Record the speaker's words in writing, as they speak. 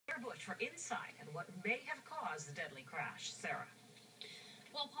looked for insight on what may have caused the deadly crash. Sarah.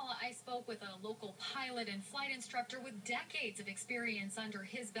 Well, Paula, I spoke with a local pilot and flight instructor with decades of experience under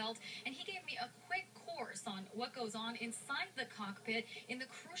his belt, and he gave me a quick course on what goes on inside the cockpit in the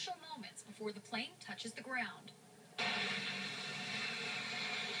crucial moments before the plane touches the ground.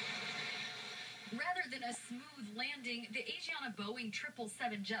 Rather than a smooth landing, the Asiana Boeing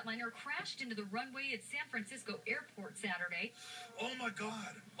 777 jetliner crashed into the runway at San Francisco Airport Saturday. Oh my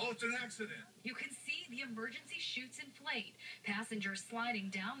God! Oh, it's an accident! You can see the emergency chutes inflate, passengers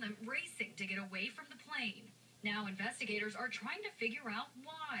sliding down them, racing to get away from the plane. Now investigators are trying to figure out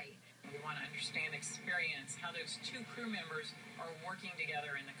why. We want to understand, experience how those two crew members are working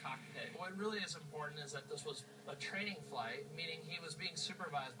together in the cockpit. What really is important is that this was a training flight, meaning he was being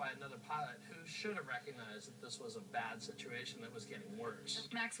supervised by another pilot who should have recognized that this was a bad situation that was getting worse.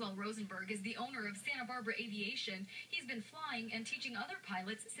 Max Rosenberg is the owner of Santa Barbara Aviation. He's been flying and teaching other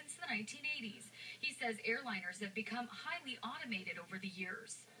pilots since the 1980s. He says airliners have become highly automated over the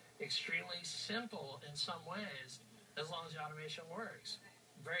years. Extremely simple in some ways, as long as the automation works.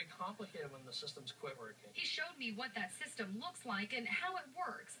 Very complicated when the systems quit working. He showed me what that system looks like and how it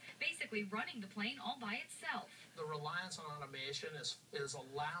works, basically running the plane all by itself. The reliance on automation is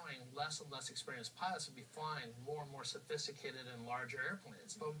allowing less and less experienced pilots to be flying more and more sophisticated and larger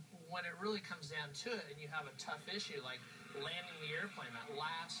airplanes. But when it really comes down to it and you have a tough issue like landing the airplane, that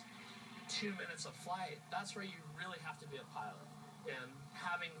last 2 minutes of flight, that's where you really have to be a pilot. And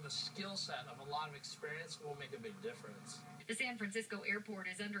having the skill set of a lot of experience will make a big difference. The San Francisco airport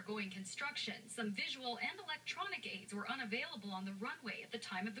is undergoing construction. Some visual and electronic aids were unavailable on the runway at the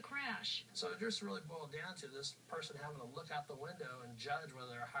time of the crash. So it just really boiled down to this person having to look out the window and judge whether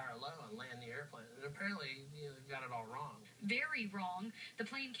they're high or low and land the airplane. And apparently, got it all wrong. Very wrong. The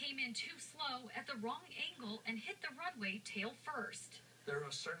plane came in too slow at the wrong angle and hit the runway tail first. There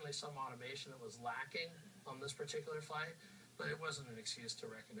was certainly some automation that was lacking on this particular flight, but it wasn't an excuse to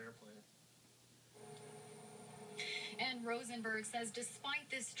wreck an airplane. And Rosenberg says despite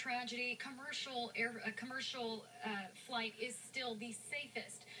this tragedy, commercial flight is still the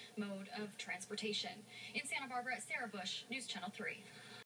safest mode of transportation. In Santa Barbara, Sarah Bush, News Channel 3.